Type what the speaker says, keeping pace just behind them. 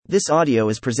This audio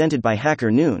is presented by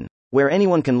Hacker Noon, where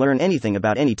anyone can learn anything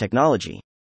about any technology.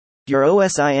 Your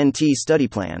OSINT Study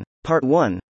Plan, Part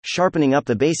 1, Sharpening Up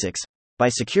the Basics, by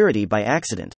Security by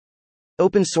Accident.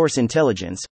 Open Source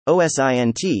Intelligence,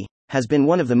 OSINT, has been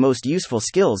one of the most useful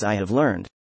skills I have learned.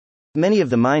 Many of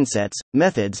the mindsets,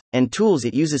 methods, and tools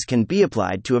it uses can be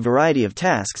applied to a variety of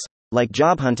tasks, like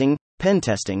job hunting, pen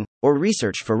testing, or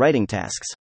research for writing tasks.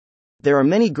 There are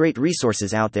many great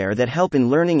resources out there that help in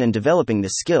learning and developing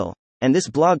this skill, and this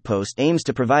blog post aims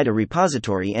to provide a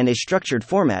repository and a structured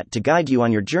format to guide you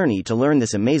on your journey to learn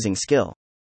this amazing skill.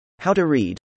 How to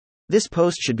read. This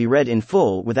post should be read in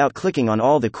full without clicking on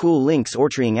all the cool links or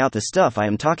trying out the stuff I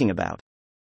am talking about.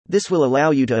 This will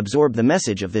allow you to absorb the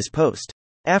message of this post.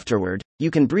 Afterward, you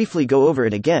can briefly go over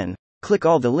it again, click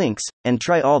all the links, and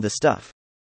try all the stuff.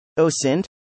 OSINT?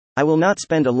 I will not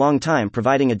spend a long time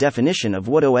providing a definition of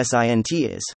what OSINT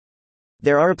is.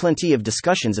 There are plenty of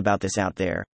discussions about this out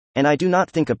there, and I do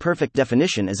not think a perfect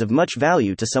definition is of much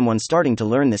value to someone starting to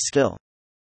learn this skill.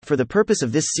 For the purpose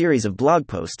of this series of blog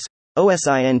posts,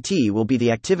 OSINT will be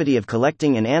the activity of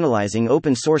collecting and analyzing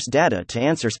open source data to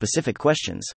answer specific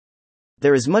questions.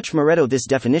 There is much more to this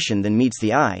definition than meets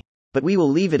the eye, but we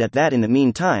will leave it at that in the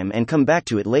meantime and come back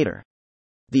to it later.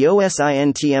 The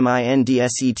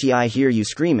OSINTMINDSET, I hear you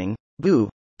screaming, boo,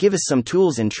 give us some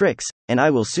tools and tricks, and I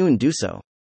will soon do so.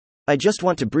 I just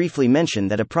want to briefly mention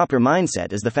that a proper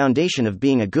mindset is the foundation of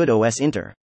being a good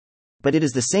OSINTer. But it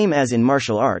is the same as in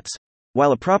martial arts.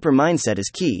 While a proper mindset is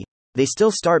key, they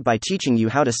still start by teaching you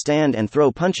how to stand and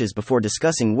throw punches before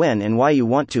discussing when and why you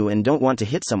want to and don't want to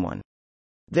hit someone.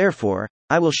 Therefore,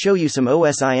 I will show you some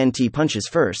OSINT punches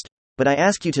first, but I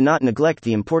ask you to not neglect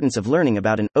the importance of learning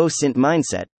about an OSINT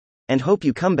mindset, and hope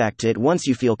you come back to it once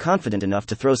you feel confident enough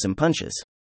to throw some punches.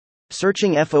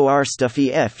 Searching for stuff.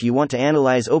 If you want to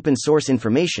analyze open source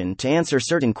information to answer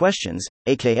certain questions,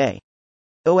 aka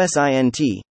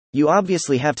OSINT, you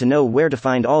obviously have to know where to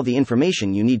find all the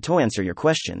information you need to answer your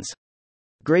questions.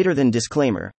 Greater than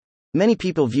disclaimer. Many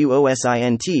people view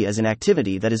OSINT as an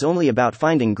activity that is only about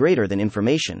finding greater than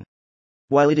information.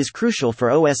 While it is crucial for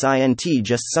OSINT,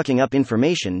 just sucking up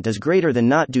information does greater than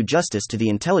not do justice to the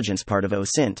intelligence part of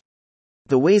OSINT.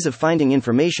 The ways of finding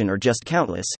information are just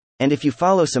countless, and if you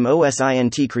follow some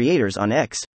OSINT creators on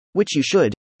X, which you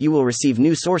should, you will receive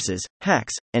new sources,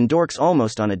 hacks, and dorks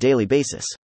almost on a daily basis.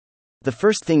 The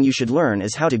first thing you should learn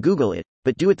is how to Google it,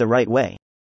 but do it the right way.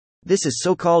 This is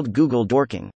so-called Google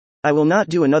dorking. I will not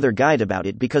do another guide about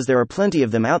it because there are plenty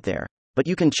of them out there, but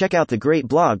you can check out the great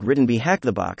blog written by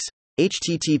HackTheBox,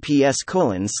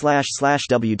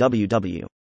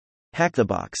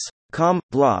 https://www.hackthebox.com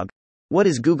blog. What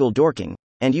is Google dorking?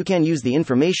 And you can use the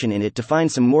information in it to find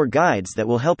some more guides that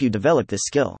will help you develop this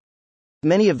skill.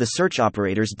 Many of the search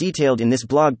operators detailed in this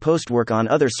blog post work on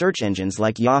other search engines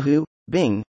like Yahoo,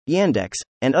 Bing, Yandex,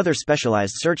 and other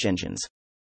specialized search engines.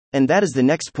 And that is the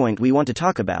next point we want to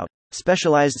talk about,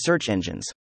 specialized search engines.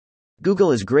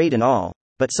 Google is great and all,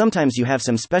 but sometimes you have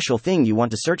some special thing you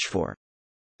want to search for.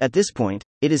 At this point,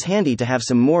 it is handy to have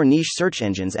some more niche search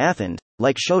engines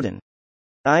like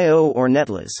Shodan.io or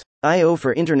Netlaz.io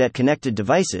for Internet-Connected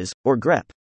Devices, or grep.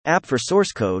 App for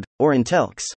source code, or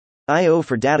Intelx.io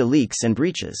for data leaks and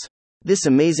breaches. This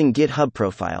amazing GitHub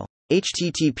profile,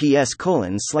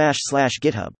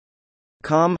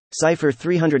 https://github.com, Cypher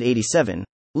 387,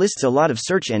 lists a lot of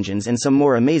search engines and some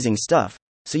more amazing stuff,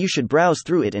 so you should browse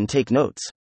through it and take notes.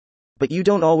 But you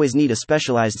don't always need a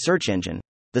specialized search engine.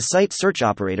 The site search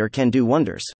operator can do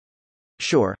wonders.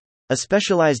 Sure, a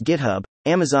specialized GitHub,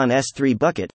 Amazon S3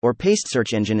 bucket, or paste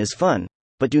search engine is fun,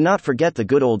 but do not forget the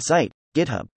good old site,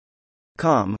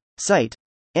 GitHub.com, site,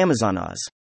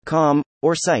 Amazonoz.com,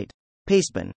 or site,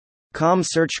 Pastebin.com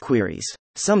search queries.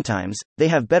 Sometimes, they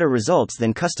have better results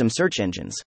than custom search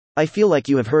engines. I feel like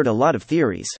you have heard a lot of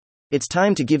theories. It's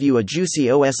time to give you a juicy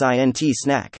OSINT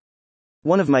snack.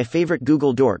 One of my favorite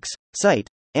Google dorks, site,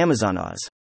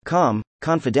 Amazonoz.com,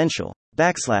 confidential, /.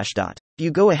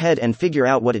 You go ahead and figure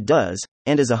out what it does,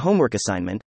 and as a homework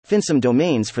assignment, find some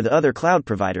domains for the other cloud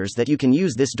providers that you can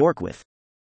use this dork with.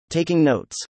 Taking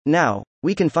notes. Now,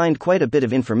 we can find quite a bit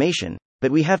of information,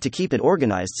 but we have to keep it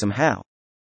organized somehow.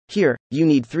 Here, you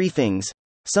need 3 things: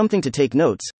 something to take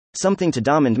notes, something to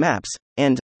document maps,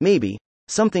 and, maybe,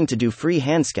 something to do free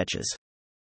hand sketches.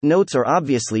 Notes are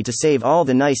obviously to save all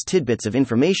the nice tidbits of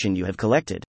information you have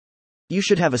collected. You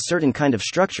should have a certain kind of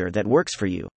structure that works for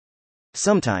you.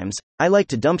 Sometimes, I like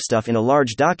to dump stuff in a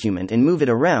large document and move it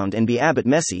around and be a bit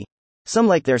messy. Some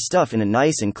like their stuff in a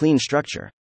nice and clean structure.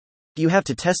 You have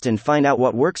to test and find out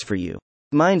what works for you.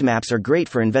 Mind maps are great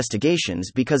for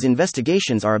investigations because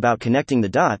investigations are about connecting the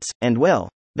dots, and well,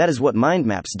 that is what mind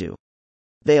maps do.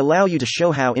 They allow you to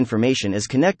show how information is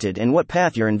connected and what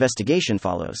path your investigation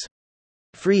follows.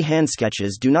 Freehand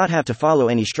sketches do not have to follow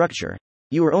any structure,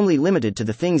 you are only limited to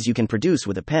the things you can produce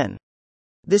with a pen.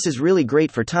 This is really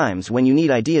great for times when you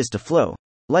need ideas to flow,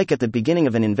 like at the beginning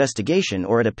of an investigation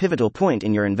or at a pivotal point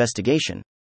in your investigation.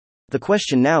 The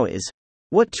question now is,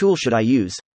 what tool should I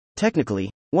use? Technically,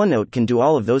 OneNote can do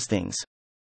all of those things.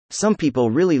 Some people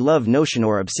really love Notion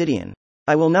or Obsidian.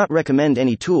 I will not recommend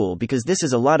any tool because this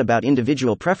is a lot about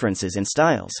individual preferences and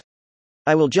styles.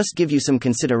 I will just give you some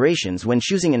considerations when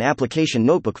choosing an application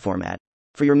notebook format.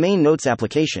 For your main notes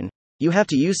application, you have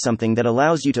to use something that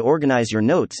allows you to organize your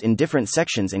notes in different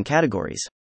sections and categories.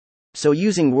 So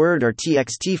using Word or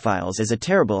TXT files is a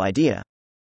terrible idea.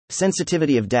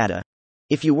 Sensitivity of data.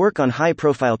 If you work on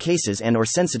high-profile cases and/or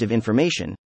sensitive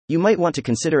information, you might want to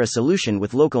consider a solution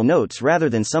with local notes rather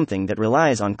than something that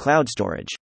relies on cloud storage.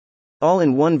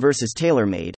 All-in-one versus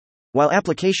tailor-made. While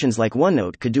applications like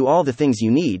OneNote could do all the things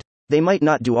you need, they might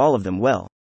not do all of them well.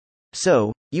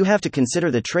 So, you have to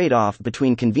consider the trade-off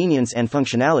between convenience and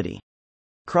functionality.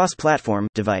 Cross-platform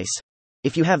device.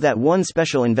 If you have that one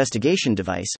special investigation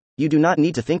device, you do not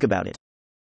need to think about it.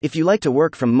 If you like to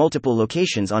work from multiple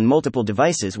locations on multiple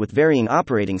devices with varying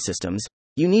operating systems,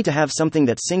 you need to have something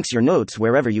that syncs your notes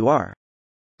wherever you are.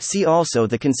 See also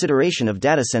the consideration of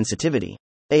data sensitivity.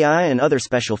 AI and other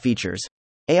special features.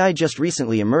 AI just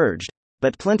recently emerged,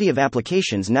 but plenty of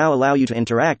applications now allow you to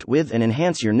interact with and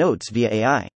enhance your notes via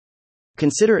AI.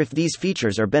 Consider if these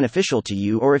features are beneficial to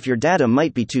you or if your data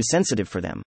might be too sensitive for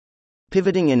them.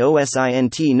 Pivoting in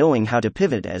OSINT. Knowing how to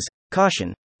pivot as,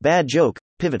 caution, bad joke,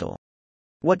 pivotal.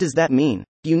 What does that mean?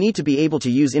 You need to be able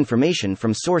to use information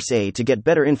from source A to get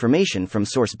better information from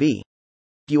source B.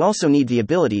 You also need the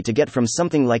ability to get from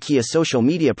something like a social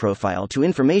media profile to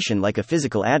information like a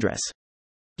physical address.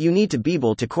 You need to be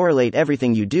able to correlate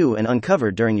everything you do and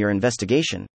uncover during your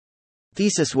investigation.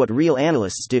 Thesis: what real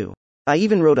analysts do. I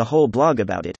even wrote a whole blog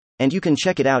about it, and you can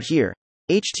check it out here.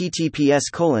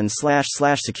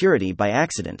 https://security by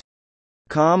accident.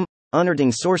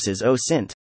 Unearthing sources.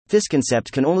 OSINT. This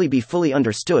concept can only be fully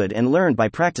understood and learned by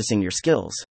practicing your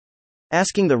skills.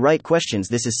 Asking the right questions.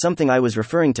 This is something I was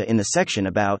referring to in the section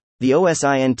about the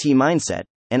OSINT mindset,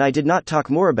 and I did not talk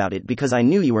more about it because I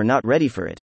knew you were not ready for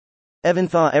it. Even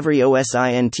though every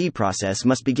OSINT process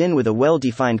must begin with a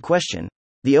well-defined question,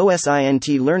 the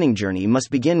OSINT learning journey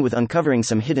must begin with uncovering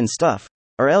some hidden stuff,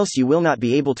 or else you will not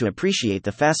be able to appreciate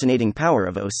the fascinating power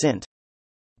of OSINT.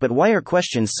 But why are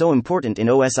questions so important in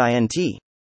OSINT?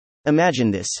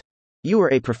 Imagine this. You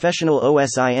are a professional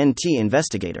OSINT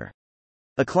investigator.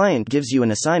 A client gives you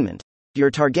an assignment.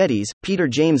 Your target is Peter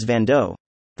James Van Doe.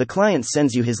 The client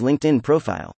sends you his LinkedIn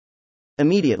profile.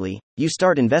 Immediately, you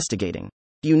start investigating.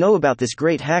 You know about this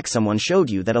great hack someone showed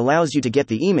you that allows you to get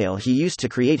the email he used to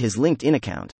create his LinkedIn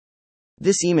account.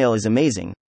 This email is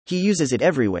amazing. He uses it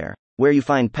everywhere, where you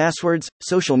find passwords,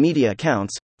 social media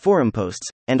accounts, forum posts,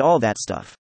 and all that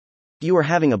stuff. You are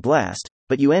having a blast,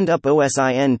 but you end up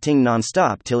OSINTing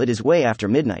nonstop till it is way after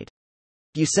midnight.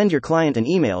 You send your client an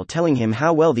email telling him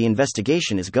how well the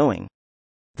investigation is going.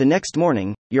 The next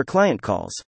morning, your client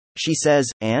calls. She says,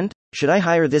 "And? Should I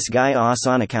hire this guy as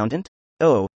an accountant?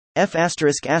 Oh,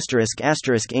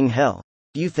 *******ing hell.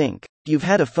 You think you've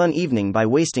had a fun evening by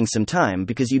wasting some time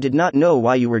because you did not know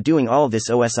why you were doing all this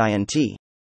OSINT.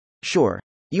 Sure,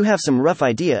 you have some rough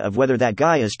idea of whether that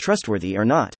guy is trustworthy or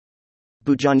not.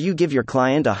 But John, you give your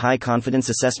client a high confidence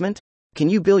assessment? Can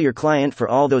you bill your client for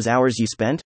all those hours you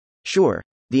spent? Sure,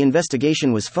 the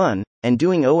investigation was fun, and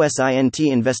doing OSINT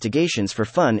investigations for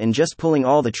fun and just pulling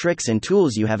all the tricks and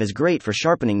tools you have is great for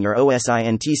sharpening your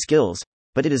OSINT skills,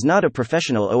 but it is not a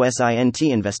professional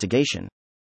OSINT investigation.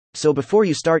 So before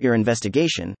you start your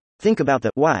investigation, think about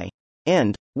the why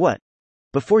and what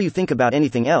before you think about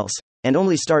anything else, and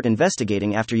only start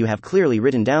investigating after you have clearly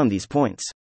written down these points.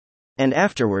 And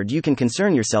afterward you can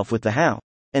concern yourself with the how,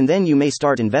 and then you may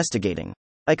start investigating.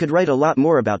 I could write a lot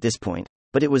more about this point,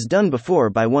 but it was done before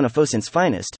by one of OSINT's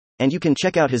finest, and you can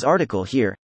check out his article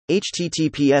here,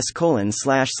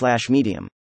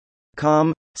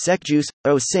 https://medium.com. SecJuice,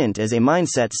 OSINT as a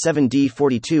Mindset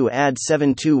 7D42 Add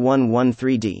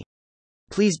 72113D.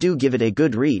 Please do give it a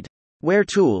good read. Where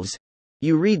tools?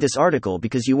 You read this article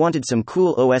because you wanted some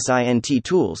cool OSINT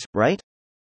tools, right?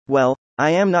 Well,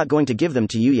 I am not going to give them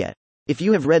to you yet. If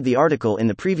you have read the article in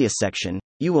the previous section,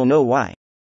 you will know why.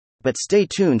 But stay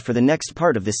tuned for the next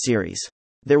part of this series.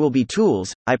 There will be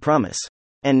tools, I promise.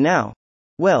 And now?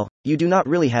 Well, you do not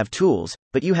really have tools,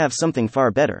 but you have something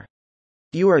far better.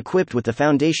 You are equipped with the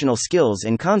foundational skills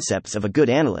and concepts of a good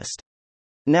analyst.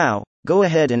 Now, go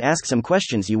ahead and ask some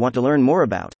questions you want to learn more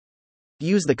about.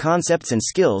 Use the concepts and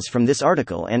skills from this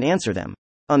article and answer them.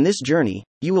 On this journey,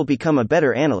 you will become a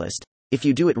better analyst, if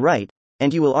you do it right,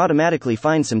 and you will automatically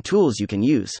find some tools you can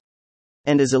use.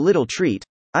 And as a little treat,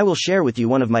 I will share with you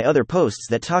one of my other posts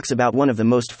that talks about one of the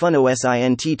most fun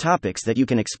OSINT topics that you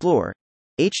can explore.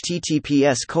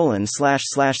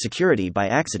 https://security by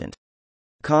accident.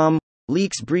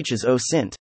 Leaks breaches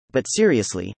OSINT. But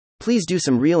seriously, please do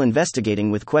some real investigating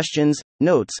with questions,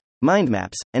 notes, mind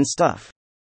maps, and stuff.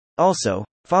 Also,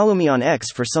 follow me on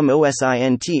X for some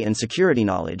OSINT and security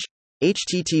knowledge.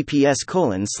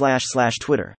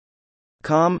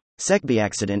 https://twitter.com,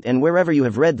 secbyaccident, and wherever you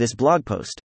have read this blog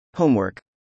post. Homework.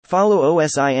 Follow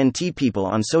OSINT people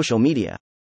on social media.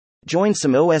 Join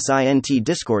some OSINT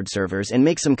Discord servers and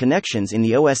make some connections in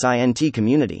the OSINT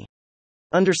community.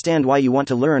 Understand why you want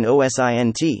to learn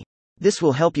OSINT. This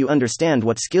will help you understand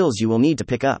what skills you will need to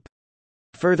pick up.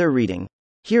 Further reading.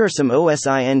 Here are some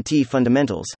OSINT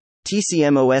fundamentals.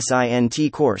 TCM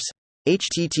OSINT course.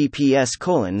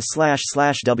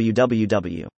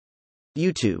 https://www.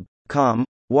 YouTube.com.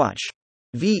 Watch.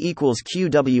 V equals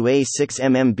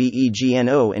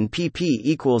QWA6MMBEGNO and PP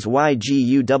equals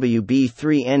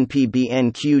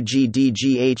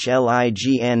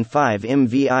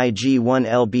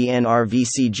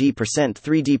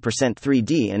YGUW3NPBNQGDGHLIGN5MVIG1LBNRVCG%3D%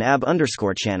 3D and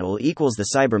AB_channel equals the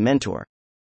Cyber Mentor.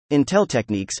 Intel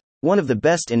Techniques, one of the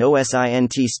best in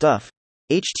OSINT stuff.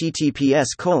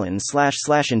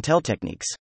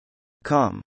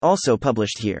 https://inteltechniques.com. Also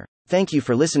published here. Thank you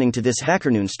for listening to this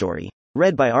HackerNoon story,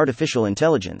 read by Artificial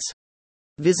Intelligence.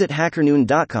 Visit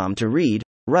hackernoon.com to read,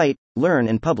 write, learn,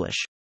 and publish.